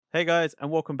Hey guys, and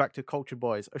welcome back to Culture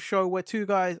Boys, a show where two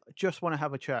guys just want to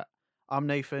have a chat. I'm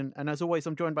Nathan, and as always,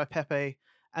 I'm joined by Pepe.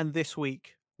 And this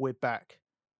week, we're back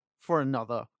for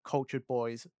another Cultured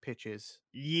Boys pitches.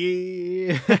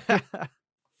 Yeah.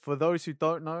 For those who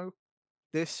don't know,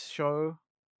 this show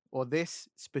or this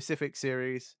specific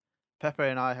series, Pepe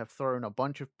and I have thrown a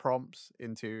bunch of prompts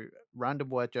into random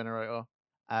word generator,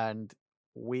 and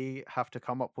we have to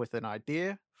come up with an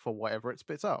idea for whatever it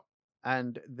spits out.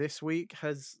 And this week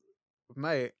has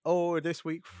this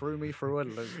week threw me through a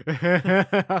loop.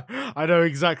 I know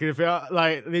exactly the feel.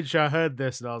 Like literally, I heard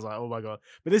this and I was like, "Oh my god!"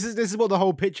 But this is what the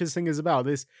whole pictures thing is about.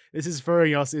 This is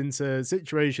throwing us into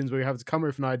situations where we have to come up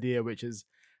with an idea which is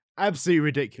absolutely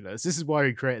ridiculous. This is why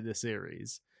we created this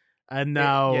series. And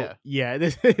now, Yeah. yeah,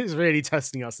 this is really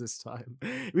testing us this time.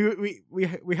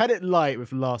 We had it light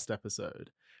with last episode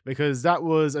because that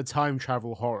was a time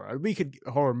travel horror. We could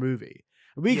horror movie.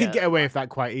 We could Yeah. get away with that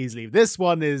quite easily. This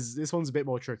one's a bit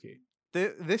more tricky.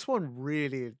 This one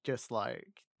really just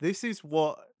this is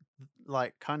what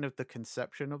kind of the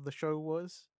conception of the show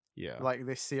was. Yeah. Like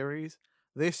this series.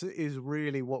 This is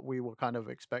really what we were kind of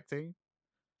expecting.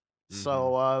 Mhm.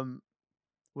 So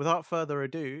without further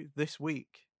ado, this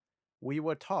week we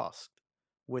were tasked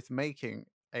with making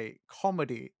a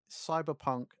comedy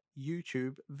cyberpunk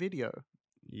YouTube video.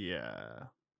 Yeah.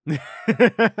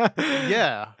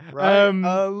 Yeah, right?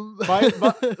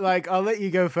 But like, I'll let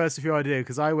you go first if your idea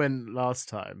because I went last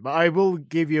time. But I will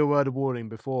give you a word of warning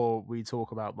before we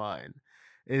talk about mine.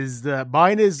 Is that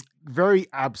mine is very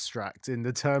abstract in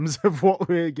the terms of what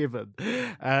we're given,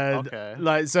 and Okay.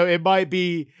 like, so it might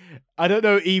be. I don't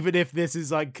know even if this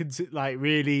is like like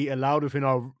really allowed within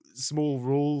our small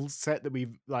rule set that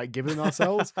we've like given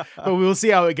ourselves, but we'll see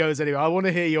how it goes anyway. I want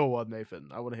to hear your one, Nathan.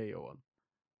 I want to hear your one.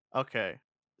 Okay.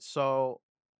 So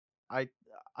I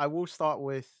I will start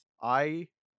with I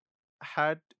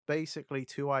had basically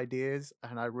two ideas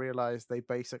and I realized they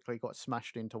basically got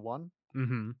smashed into one.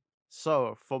 Hmm.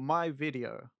 So for my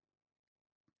video,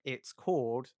 it's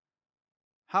called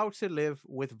How to Live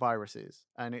with Viruses,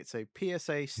 and it's a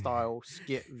PSA style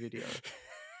skit video.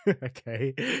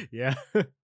 Okay. Yeah.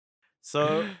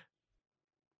 So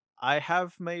I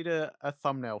have made a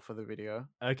thumbnail for the video.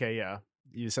 Okay, yeah.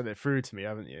 You sent it through to me,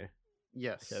 haven't you? Okay,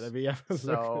 let Yes. me have a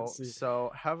look and see.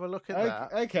 So have a look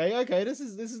at Okay, that. okay. This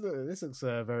looks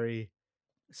very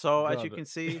So as you god. can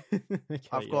see, Okay,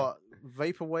 I've yeah. got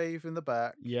Vaporwave in the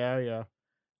back, Yeah, yeah.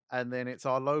 and then it's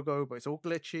our logo, but it's all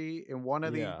glitchy. In one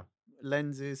of the Yeah.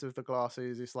 lenses of the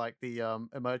glasses, it's like the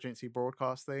emergency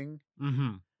broadcast thing,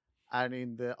 Mhm. and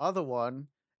in the other one,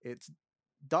 it's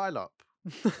dial up.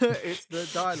 It's the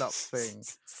dial up thing.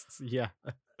 Yeah.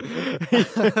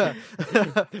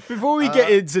 Before we get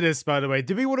uh, into this, by the way,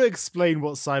 do we want to explain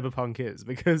what cyberpunk is?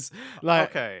 Because, like,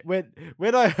 okay.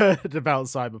 when I heard about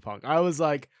cyberpunk, I was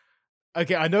like,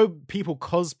 okay, I know people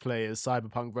cosplay as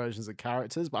cyberpunk versions of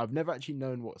characters, but I've never actually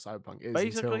known what cyberpunk is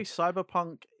Basically, until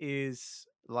cyberpunk is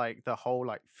like the whole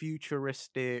like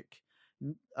futuristic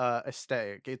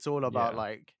aesthetic. It's all about yeah.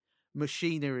 like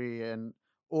machinery and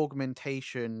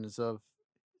augmentations of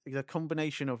the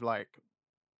combination of like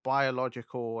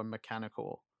biological and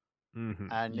mechanical, Mhm.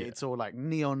 and Yeah. it's all like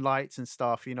neon lights and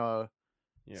stuff. Yeah.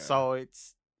 So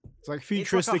It's like it's like a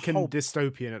futuristic and whole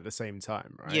dystopian at the same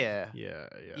time, right? yeah. Yeah,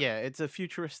 yeah. Yeah, it's a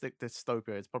futuristic dystopia.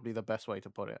 It's probably the best way to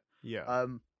put it. Yeah.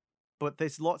 Um, but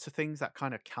there's lots of things that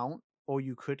kind of count, or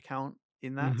you could count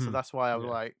in that. So Mhm. that's why I was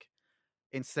Yeah. like,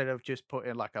 instead of just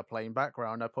putting like a plain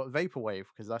background, I put vaporwave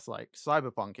because that's like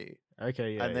cyberpunky.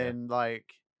 Okay, yeah, And yeah. then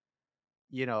like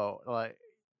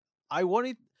I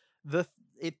wanted the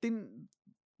it didn't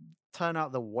turn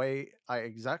out the way I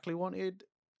exactly wanted.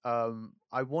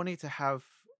 I wanted to have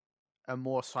a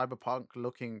more cyberpunk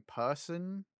looking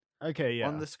person Okay,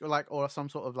 on yeah. the like, or some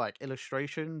sort of like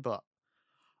illustration, but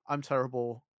I'm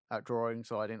terrible at drawing,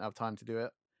 so I didn't have time to do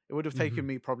it. It would have taken Mhm.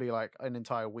 me probably like an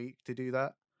entire week to do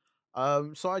that.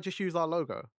 So I just used our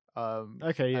logo,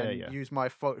 Okay, yeah, and yeah. use my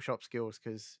Photoshop skills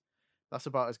because that's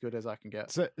about as good as I can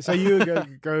get. So you were going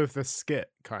to go with the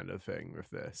skit kind of thing with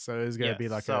this. So it's going to Yes. be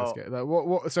like a So skit. Like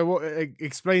what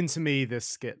explain to me this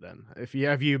skit then. If you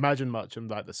have you imagined much of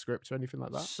like the script or anything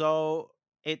like that? so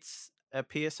it's a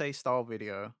PSA style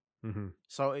video. Mhm.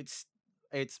 So it's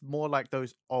more like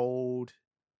those old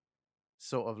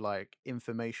sort of like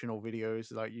informational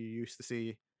videos like you used to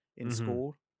see in Mhm. school,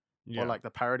 or Yeah. like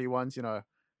the parody ones.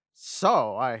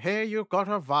 So I hear you got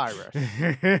a virus.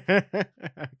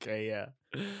 Okay, yeah.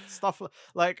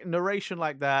 Like narration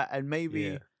like that, and Yeah.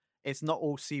 maybe it's not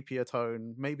all sepia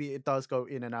tone. Maybe it does go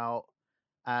in and out,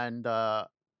 and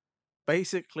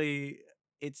basically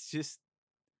it's just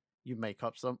you make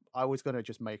up some. I was gonna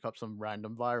just make up some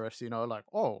random virus, like,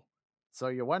 oh, so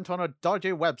you went on a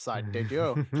dodgy website, did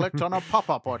you? Clicked on a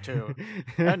pop-up or two,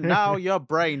 and now your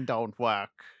brain don't work.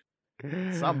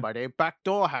 Somebody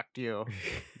backdoor hacked you.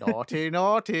 Naughty,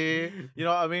 naughty. You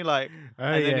know what I mean? Like,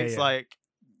 and then yeah, it's yeah. like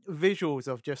visuals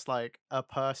of just like a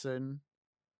person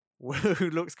who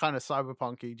looks kind of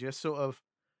cyberpunky, just sort of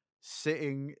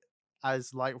sitting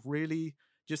as like really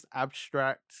just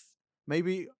abstract,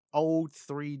 maybe old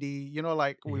 3D,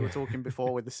 like we were talking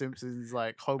before with The Simpsons,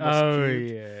 like Homer's Oh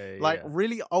cubed, yeah, like yeah.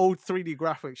 really old 3D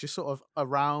graphics just sort of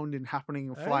around and happening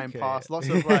and flying Okay. past, lots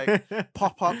of like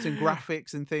pop-ups and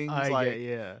graphics and things, I get, like,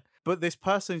 yeah. but this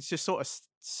person's just sort of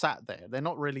sat there. They're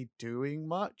not really doing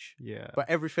much, Yeah. but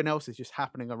everything else is just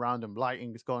happening around them.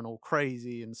 Lighting is going all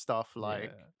crazy and stuff,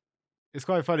 like, Yeah. It's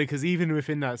quite funny because even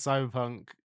within that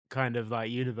cyberpunk kind of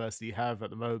like universe that you have at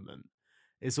the moment,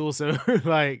 it's also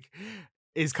like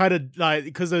it's kind of like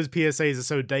because those PSAs are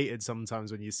so dated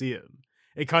sometimes when you see them.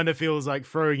 It kind of feels like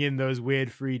throwing in those weird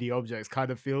 3D objects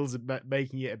kind of feels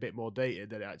making it a bit more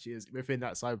dated than it actually is within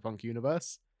that cyberpunk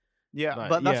universe. yeah, Like,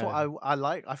 but that's what yeah, I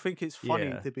like. I think it's funny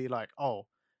yeah. to be like, oh,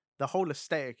 the whole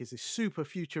aesthetic is this super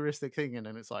futuristic thing, and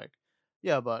then it's like,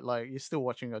 yeah, but like you're still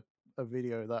watching a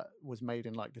video that was made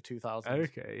in like the 2000s,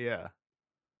 Okay, yeah.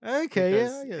 Okay, yeah,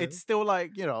 because yeah. it's still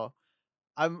like,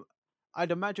 I'm I'd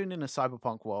imagine in a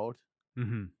cyberpunk world,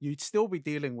 Mm-hmm. you'd still be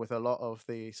dealing with a lot of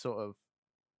the sort of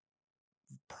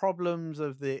problems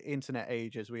of the internet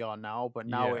age as we are now, but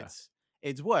now Yeah.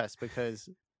 it's worse because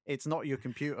it's not your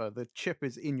computer. The chip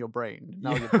is in your brain.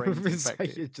 Now Yeah, your brain's it's like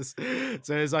infected. it just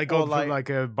so it's like Or gone from like, like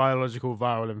a biological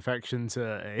viral infection to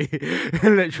a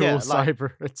literal yeah, like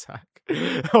cyber attack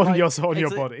on like your it's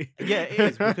a, body. yeah, it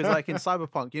is, because like in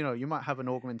Cyberpunk, you might have an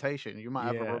augmentation, you might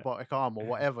have a Yeah, robotic arm or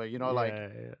whatever, like yeah,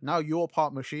 yeah. now you're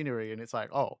part machinery, and it's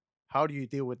like, oh, how do you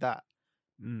deal with that?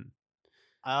 Mm.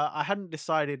 I hadn't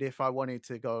decided if I wanted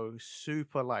to go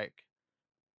super like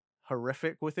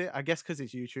horrific with it. I guess because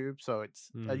it's YouTube, so it's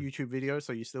a Mm. YouTube video,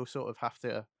 so you still sort of have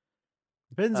to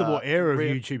Depends on what era of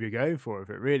real YouTube you're going for with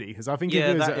it, really. Because I think if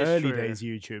yeah, it was the that is early true. days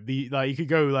YouTube, the like you could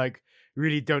go like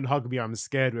really don't hug me, I'm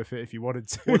scared with it if you wanted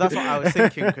Well, that's what I was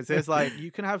thinking, to. because there's like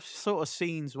you can have sort of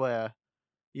scenes where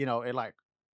it like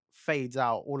fades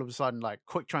out all of a sudden, like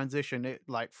quick transition, it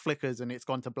like flickers and it's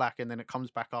gone to black, and then it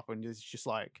comes back up and it's just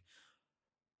like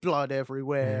blood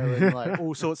everywhere and like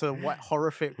all sorts of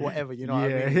horrific whatever, you know what I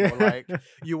Yeah, mean? Or like yeah.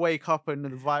 you wake up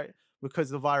and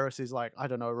because the virus is like, I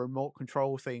don't know, a remote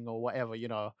control thing or whatever,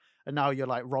 and now you're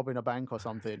like robbing a bank or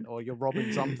something, or you're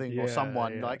robbing something or Yeah,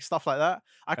 someone, yeah. like stuff like that.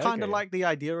 I kind of Okay. like the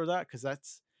idea of that, because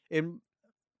that's in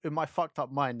my fucked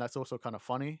up mind, that's also kind of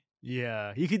funny.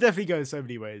 Yeah, you could definitely go so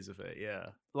many ways with it. Yeah.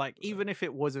 Like, even if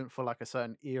it wasn't for like a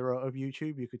certain era of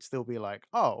YouTube, you could still be like,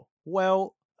 oh,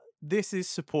 well, this is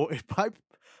supported by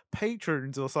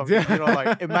patrons or something, like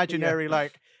Yeah. imaginary,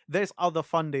 like there's other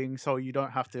funding, so you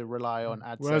don't have to rely on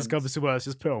Worst AdSense. comes to worst,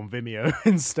 just put it on Vimeo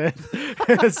instead.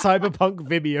 Cyberpunk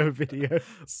Vimeo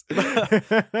videos.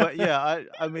 But yeah,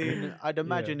 I mean, I'd Yeah.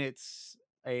 imagine it's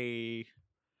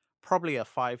probably a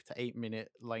 5 to 8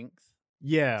 minute length.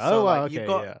 Yeah. So Oh wow. like you've Okay.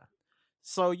 got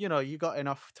Yeah. you got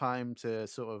enough time to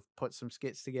sort of put some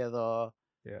skits together.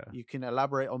 Yeah. You can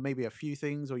elaborate on maybe a few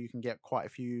things, or you can get quite a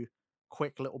few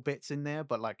quick little bits in there,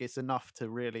 but like it's enough to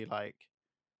really like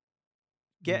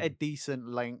get a Mm. decent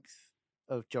length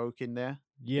of joke in there,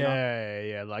 you know? Yeah.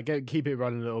 Yeah. Like keep it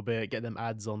running a little bit. Get them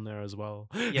ads on there as well.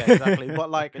 Yeah, exactly. But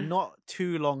like not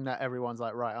too long that everyone's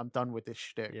like, right, I'm done with this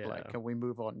shtick. Like, Yeah. can we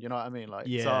move on? You know what I mean? Like,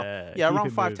 so Yeah. yeah, Keep around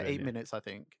it five to moving. eight Yeah. minutes, I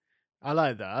think. I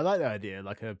like that. I like the idea,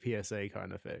 like a PSA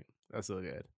kind of thing. That's all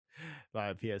good.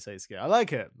 Like a PSA scale. I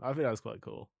like it. I think that's quite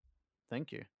cool.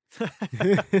 Thank you.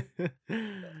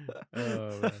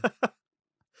 Oh man.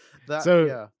 That So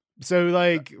yeah. so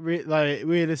like like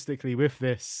realistically with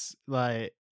this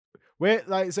like where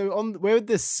like so on where would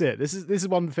this sit? This is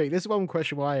one thing. This is one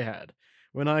question I had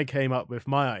when I came up with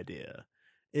my idea.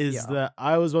 Is Yeah. that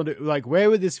I was wondering like where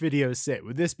would this video sit?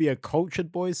 Would this be a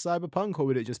Cultured Boys cyberpunk, or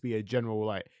would it just be a general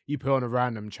like you put on a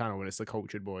random channel and it's the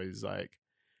Cultured Boys like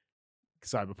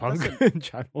That's an cyberpunk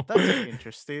channel? that's an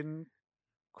interesting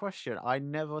question. I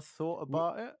never thought W-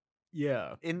 about it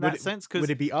yeah. in Would that it sense, would because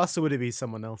it be us or would it be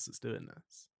someone else that's doing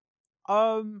this?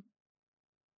 um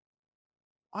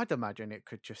I'd imagine it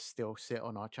could just still sit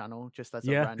on our channel just as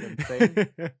a Yeah. random thing.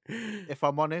 If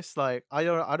I'm honest, like I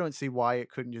don't see why it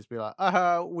couldn't just be like,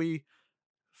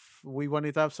 we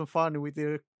wanted to have some fun and we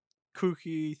did a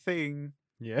kooky thing.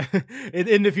 Yeah.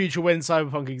 In the future, when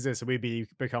cyberpunk exists, we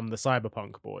become the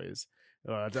cyberpunk boys.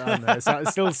 I don't know. It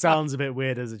still sounds a bit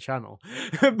weird as a channel,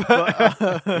 But but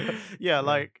yeah, yeah,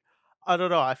 like I don't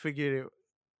know. I figured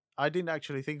I didn't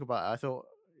actually think about it.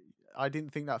 I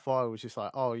didn't think that far. It was just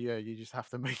like, oh yeah, you just have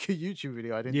to make a YouTube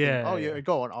video. I didn't think, oh Yeah, yeah, yeah, it'd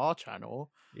go on our channel.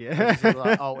 I just was like,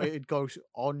 yeah. oh, it goes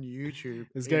on YouTube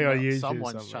It's going in on YouTube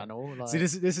someone's somewhere. channel. See,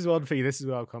 Like, this is one thing. This is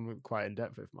where I'll come quite in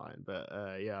depth with mine. But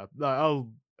yeah, like, oh,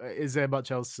 is there much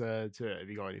else to it? Have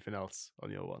you got anything else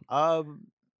on your one?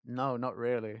 no, not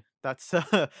really. That's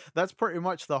that's pretty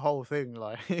much the whole thing.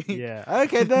 Like, Yeah.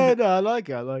 Okay. No, no, I like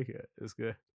it. I like it. It's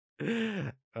good.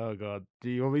 Oh God, do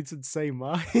you want me to say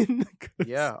mine? 'Cause-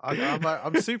 yeah,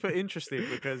 I'm super interested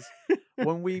because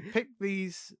when we picked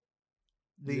these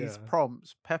yeah,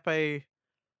 prompts, Pepe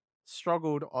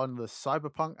struggled on the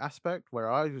cyberpunk aspect,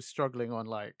 where I was struggling on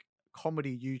like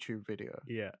comedy YouTube video.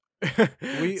 yeah.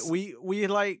 We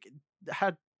like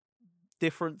had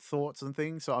different thoughts and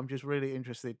things, so I'm just really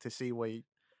interested to see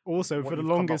Also, what for the you've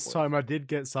come up longest with. time, I did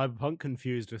get cyberpunk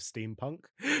confused with steampunk.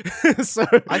 So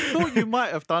I thought you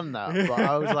might have done that, but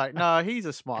I was like, nah, he's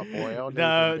a smart boy. I'll leave him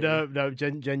no, be. no, no.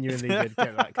 Genuinely did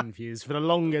get that confused for the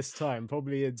longest time,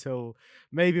 probably until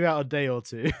maybe about a day or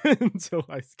two until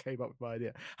I came up with my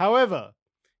idea. However,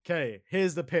 okay,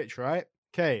 here's the pitch, right?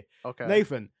 Okay, Okay.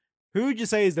 Nathan, who would you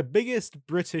say is the biggest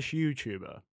British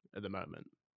YouTuber at the moment?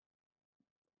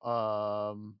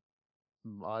 Um,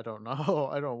 I don't know.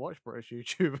 I don't watch British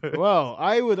YouTubers. Well,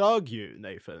 I would argue,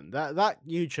 Nathan, that that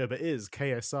YouTuber is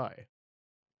KSI.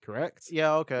 Correct?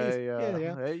 Yeah. Yes. Okay. Yeah, Yeah.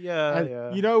 yeah. Yeah. And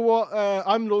Yeah. you know what?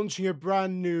 I'm launching a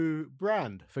brand new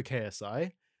brand for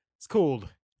KSI. It's called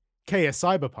KS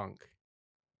Cyberpunk.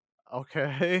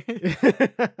 Okay.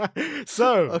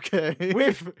 So, Okay.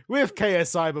 with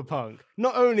KS Cyberpunk,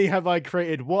 not only have I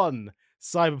created one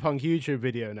Cyberpunk YouTube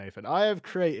video, Nathan, I have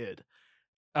created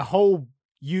a whole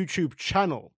YouTube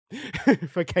channel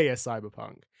for KS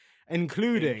Cyberpunk,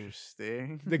 including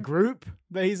Interesting. the group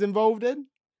that he's involved in.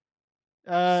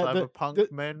 Cyberpunk The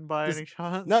men by the any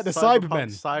chance? no, the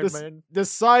Cyberpunk Cybermen. Sidemen. The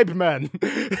Cybermen.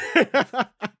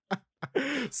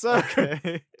 So,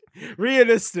 Okay.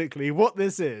 realistically, what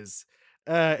this is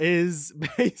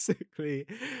basically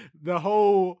the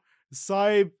whole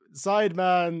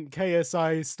Sideman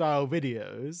KSI style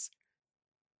videos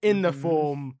in the Mhm.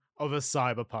 form of a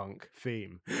cyberpunk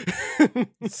theme.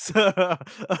 So,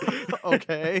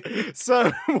 okay.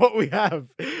 So what we have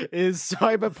is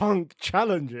cyberpunk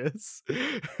challenges,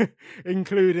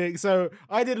 including. So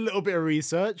I did a little bit of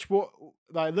research.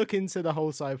 Look into the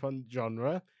whole cyberpunk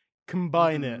genre,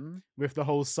 combine it Mhm. with the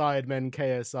whole Sidemen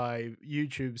KSI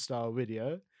YouTube style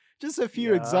video. Just a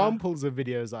few Yeah. examples of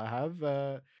videos I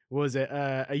have. Was it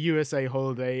a USA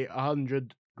holiday,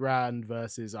 100 grand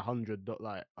versus 100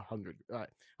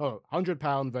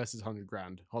 £100 versus 100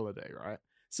 grand holiday, right?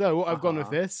 So what I've gone with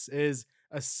Uh-huh. this is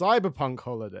a cyberpunk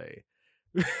holiday,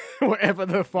 whatever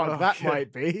the fuck that Okay.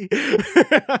 might be,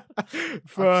 I'm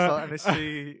for starting to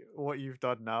see what you've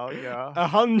done now. Yeah.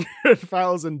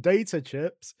 100,000 data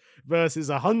chips versus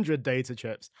 100 data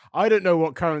chips. I don't know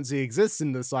what currency exists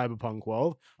in the cyberpunk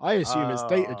world. I assume it's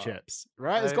data Uh, chips,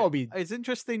 right? It's got to be. it's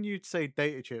interesting you'd say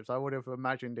data chips. I would have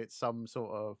imagined it's some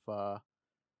sort of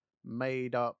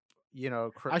made up,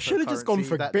 I should have just gone cryptocurrency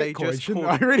for that they Bitcoin, just shouldn't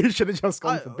I? called. I really should have just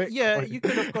gone for Bitcoin. Yeah, you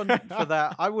could have gone for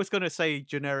that. I was gonna say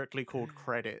generically called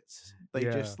credits. They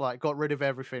Yeah. just like got rid of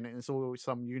everything, and it's all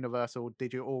some universal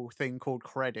digital thing called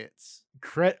credits.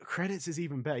 Credits is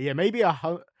even better. Yeah, maybe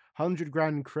 100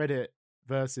 grand credit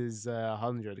versus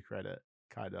 100 credit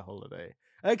kind of holiday.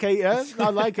 Okay, yeah,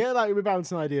 I like it. Like we're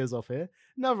bouncing ideas off here.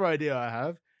 Another idea I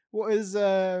have. What is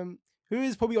who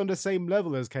is probably on the same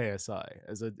level as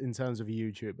KSI in terms of a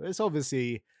YouTuber? It's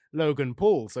obviously Logan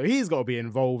Paul, so he's got to be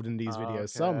involved in these videos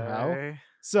somehow. Okay.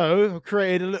 So I've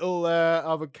created a little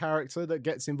other character that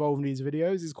gets involved in these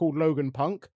videos. He's called Logan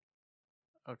Punk.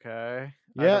 Okay.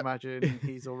 Yeah. I'd imagine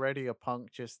he's already a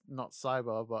punk, just not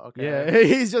cyber, but okay. Yeah,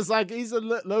 he's just like he's a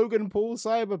Logan Paul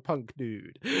cyberpunk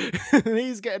dude.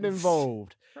 He's getting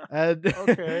involved. And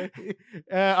Okay.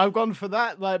 I've gone for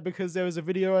that, like because there was a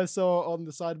video I saw on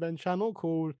the Sidemen channel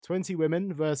called 20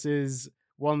 Women versus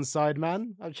One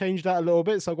Sideman. I've changed that a little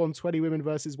bit, so I've gone 20 Women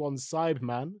versus One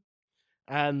Sideman.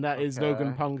 And that is Logan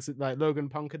Okay. Punk's Logan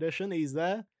Punk edition. He's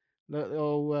there.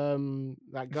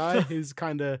 That guy who's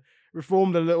kind of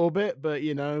reformed a little bit, but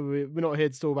we're not here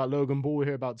to talk about Logan Paul. We're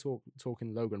here about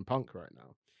talking Logan Punk right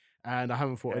now, and I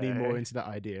haven't thought any more Okay. into that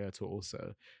idea at all.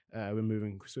 So we're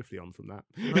moving swiftly on from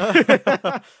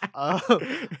that.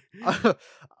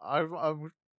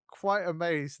 I'm quite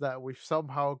amazed that we've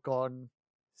somehow gone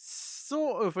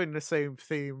sort of in the same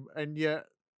theme, and yet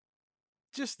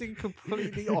just in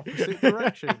completely opposite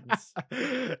directions.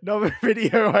 Another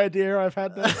video idea I've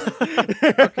had there.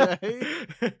 Okay.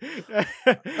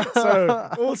 So,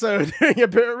 also doing a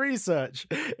bit of research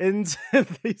into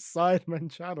the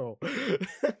Sidemen channel.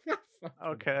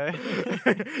 Okay.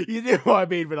 You knew what I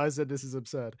mean when I said this is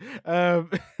absurd.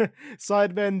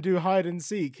 Sidemen do hide and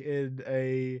seek in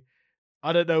a.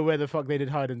 I don't know where the fuck they did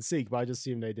hide and seek, but I just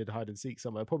assume they did hide and seek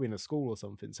somewhere, probably in a school or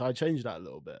something. So I changed that a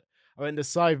little bit. I went, the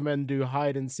Sidemen do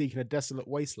hide and seek in a desolate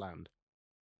wasteland.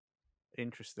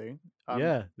 Interesting.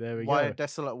 Yeah, there we Why go. a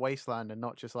desolate wasteland and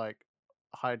not just like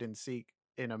hide and seek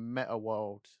in a meta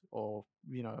world or,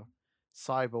 you know,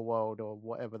 cyber world or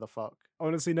whatever the fuck?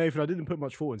 Honestly, Nathan, I didn't put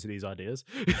much thought into these ideas.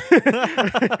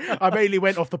 I mainly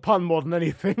went off the pun more than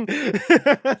anything.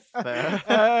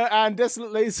 And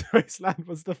Desolate Wasteland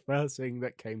was the first thing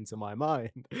that came to my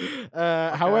mind.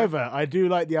 However, I do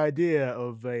like the idea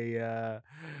of a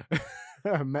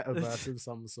metaverse of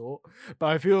some sort, but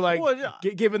I feel like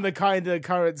given the kind of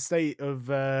current state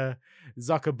of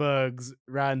Zuckerberg's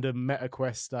random meta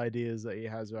quest ideas that he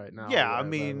has right now, yeah, I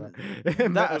mean,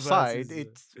 that aside,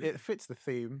 it fits the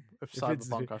theme of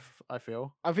cyberpunk. I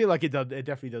feel like it does. It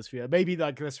definitely does feel. Maybe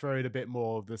like let's throw in a bit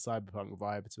more of the cyberpunk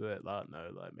vibe to it. Like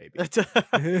no, like maybe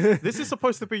this is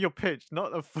supposed to be your pitch,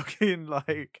 not a fucking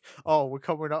like. Oh,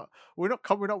 we're not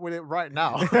coming up with it right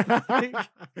now.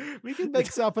 We can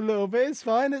mix up a little bit. It's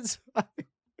fine. It's fine.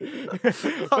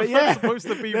 But yeah, I'm supposed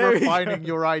to be refining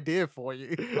your idea for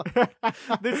you.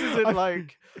 This isn't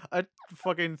like a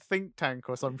fucking think tank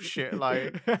or some shit,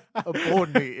 like a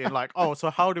board meeting. Like, oh,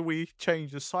 so how do we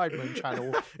change the Sidemen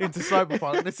channel into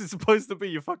Cyberpunk? This is supposed to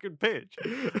be your fucking pitch.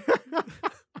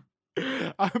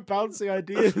 I'm bouncing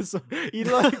ideas. You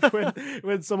know, like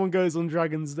when someone goes on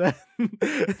Dragon's Den.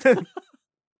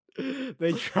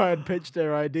 They try and pitch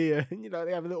their idea, and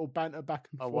they have a little banter back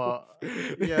and forth. Well,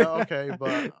 yeah, okay,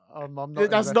 but I'm not.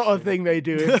 That's not a thing they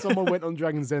do. If someone went on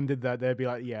Dragon's Den did that, they'd be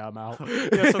like, "Yeah, I'm out."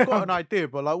 Yeah, so I've got an idea,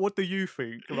 but like, what do you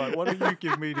think? Like, why don't you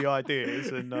give me the ideas,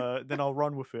 and then I'll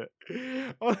run with it.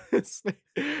 Honestly,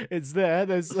 it's there.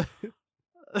 There's.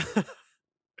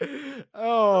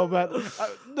 Oh man,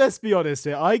 let's be honest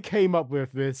here. I came up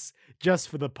with this just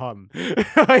for the pun.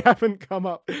 I haven't come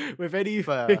up with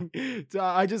anything.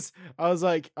 I was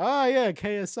like, yeah,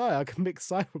 KSI. I can mix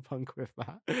cyberpunk with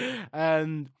that,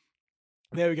 and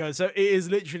there we go. So it is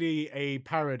literally a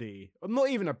parody, or not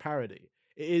even a parody.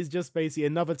 It is just basically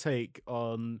another take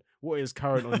on what is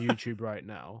current on YouTube right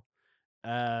now,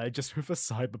 just with a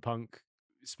cyberpunk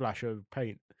splash of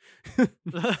paint.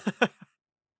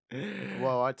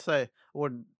 Well, I'd say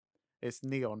it's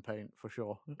neon paint for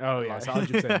sure. Oh yeah, it's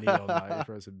 100% neon. Like,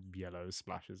 throw some yellow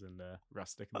splashes in there,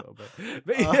 rustic a little bit.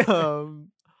 But, yeah.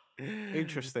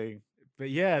 Interesting. But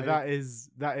yeah, that is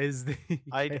the.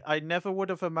 I never would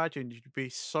have imagined you'd be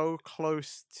so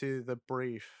close to the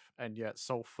brief and yet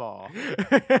so far.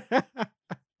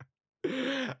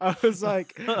 I was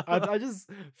like, I just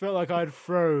felt like I'd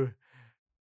throw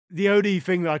the only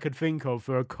thing that I could think of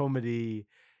for a comedy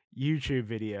YouTube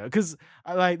video, because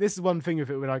this is one thing with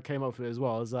it when I came up with it as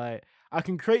well. I was like, I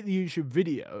can create the YouTube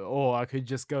video, or I could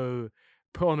just go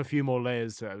put on a few more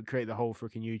layers to create the whole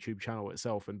freaking YouTube channel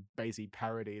itself and basically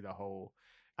parody the whole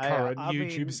current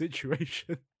YouTube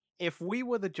situation. If we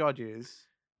were the judges,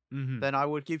 then I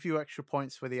would give you extra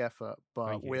points for the effort,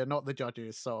 but we're not the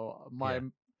judges, so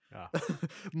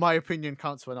my opinion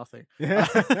counts for nothing.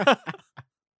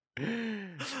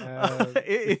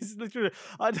 It is literally.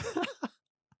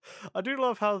 I do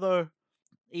love how, though,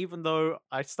 even though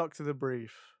I stuck to the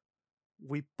brief,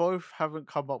 we both haven't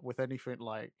come up with anything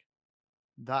like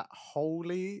that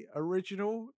wholly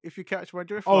original, if you catch my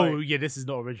drift. Oh, yeah, this is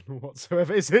not original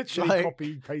whatsoever. It's literally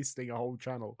copy pasting a whole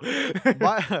channel.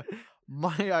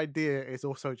 My idea is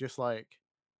also just like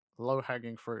low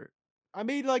hanging fruit. I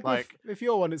mean, if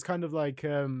your one, it's kind of like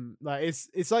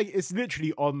it's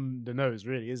literally on the nose,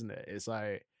 really, isn't it? It's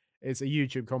like it's a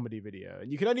YouTube comedy video,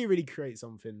 and you can only really create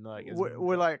something like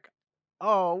we're like,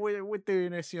 oh, we're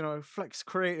doing this, flex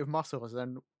creative muscles,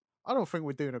 and I don't think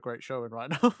we're doing a great showing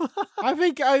right now. I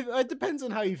think it depends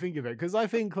on how you think of it, because I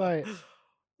think I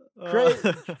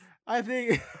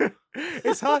think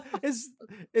it's hard.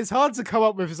 It's hard to come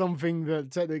up with something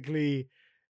that technically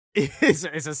is a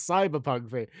cyberpunk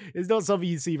thing. It's not something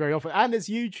you see very often, and it's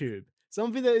YouTube.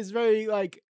 Something that is very a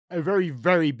very,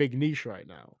 very big niche right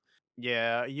now.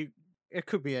 Yeah, it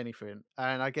could be anything,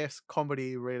 and I guess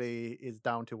comedy really is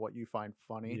down to what you find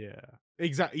funny. Yeah,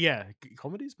 exactly. Yeah,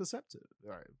 comedy is perceptive.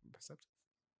 All right, perceptive.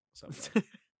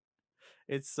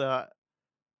 It's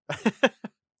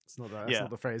It's not that. That's not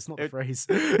the phrase. It's not the phrase.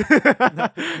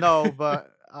 No,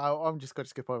 but I'm just going to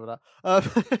skip over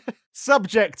that.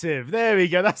 Subjective. There we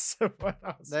go. That's the one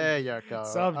I was There thinking. you go.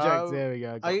 Subject. There we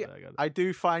go. I got it. I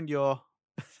do find your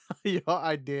your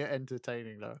idea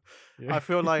entertaining though. Yeah. I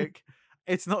feel like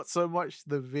it's not so much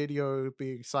the video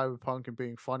being cyberpunk and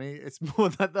being funny. It's more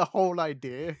that the whole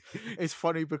idea is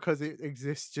funny because it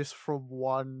exists just from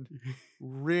one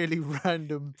really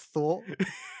random thought.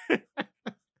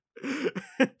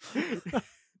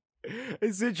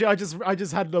 It's literally, I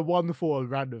just had the one thought and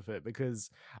ran with it because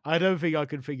I don't think I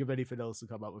could think of anything else to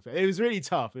come up with it. It was really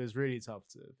tough. It was really tough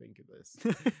to think of this.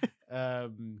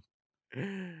 I'm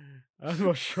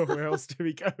not sure where else do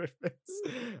we go with this.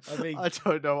 I think I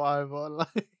don't know either.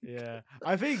 Like, yeah,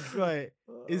 I think like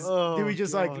do oh, we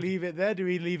just like God. leave it there? Do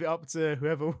we leave it up to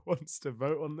whoever wants to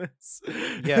vote on this?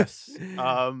 Yes.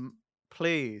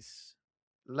 Please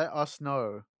let us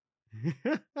know.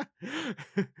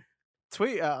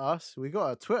 Tweet at us. We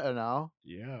got a Twitter now.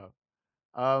 Yeah.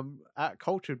 At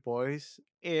Cultured Boys.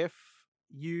 If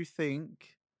you think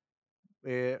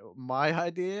my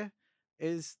idea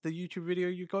is the YouTube video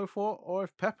you go for, or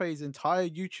if Pepe's entire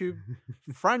YouTube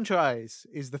franchise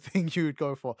is the thing you would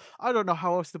go for. I don't know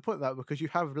how else to put that because you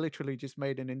have literally just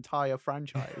made an entire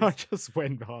franchise. I just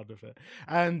went hard with it.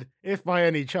 And if by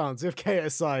any chance, if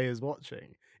KSI is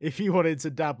watching, if you wanted to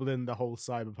dabble in the whole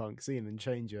cyberpunk scene and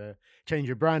change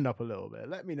your brand up a little bit,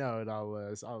 let me know and I'll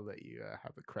let you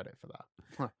have the credit for that.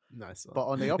 Nice one. But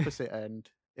on the opposite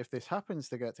end, if this happens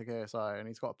to get to KSI and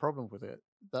he's got a problem with it,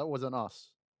 that wasn't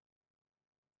us.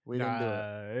 We didn't do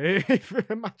it.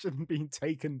 Imagine being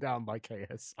taken down by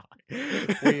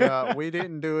KSI. We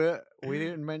didn't do it. We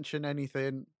didn't mention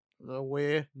anything.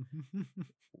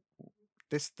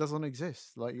 This doesn't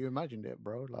exist. Like you imagined it,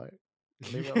 bro. Like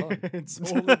leave it alone. It's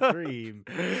all a dream.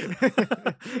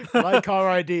 Like our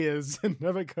ideas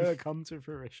never come to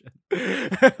fruition.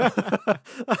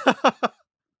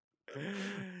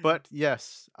 But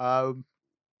yes,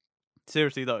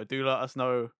 seriously though, do let us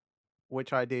know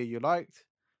which idea you liked.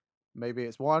 Maybe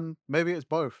it's one, maybe it's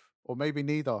both, or maybe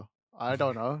neither. I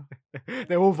don't know.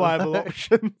 They're all viable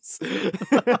options.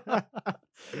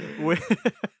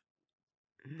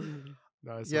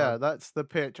 Nice Yeah, one. that's the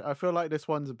pitch. I feel like this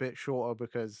one's a bit shorter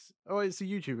because it's a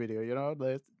YouTube video, you know.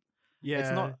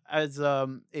 It's not as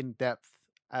in depth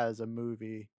as a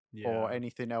movie or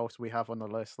anything else we have on the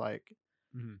list. Like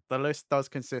the list does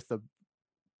consist of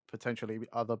potentially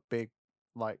other big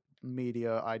like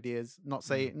media ideas.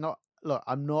 Look,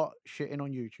 I'm not shitting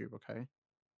on YouTube, okay?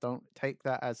 Don't take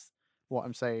that as what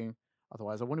I'm saying.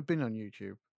 Otherwise, I wouldn't have been on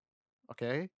YouTube,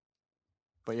 okay?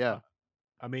 But yeah.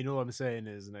 I mean, all I'm saying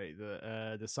is, Nate,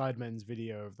 that the Sidemen's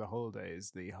video of the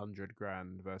holidays, the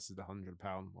 $100,000 versus the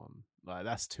 £100 one, like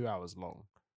that's 2 hours long.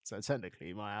 So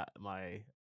technically, my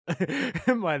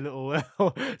my little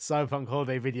cyberpunk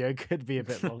holiday video could be a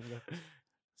bit longer.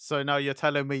 So now you're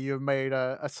telling me you've made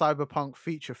a cyberpunk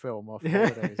feature film of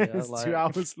holidays, yeah? It's Like... 2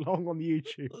 hours long on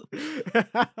YouTube.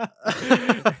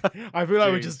 I feel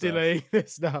like we're just delaying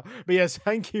this now. But yes,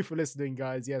 thank you for listening,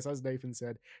 guys. Yes, as Nathan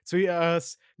said, tweet at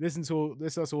us, listen to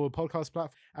us all podcast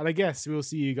platforms, and I guess we'll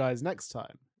see you guys next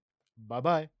time.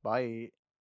 Bye-bye. Bye.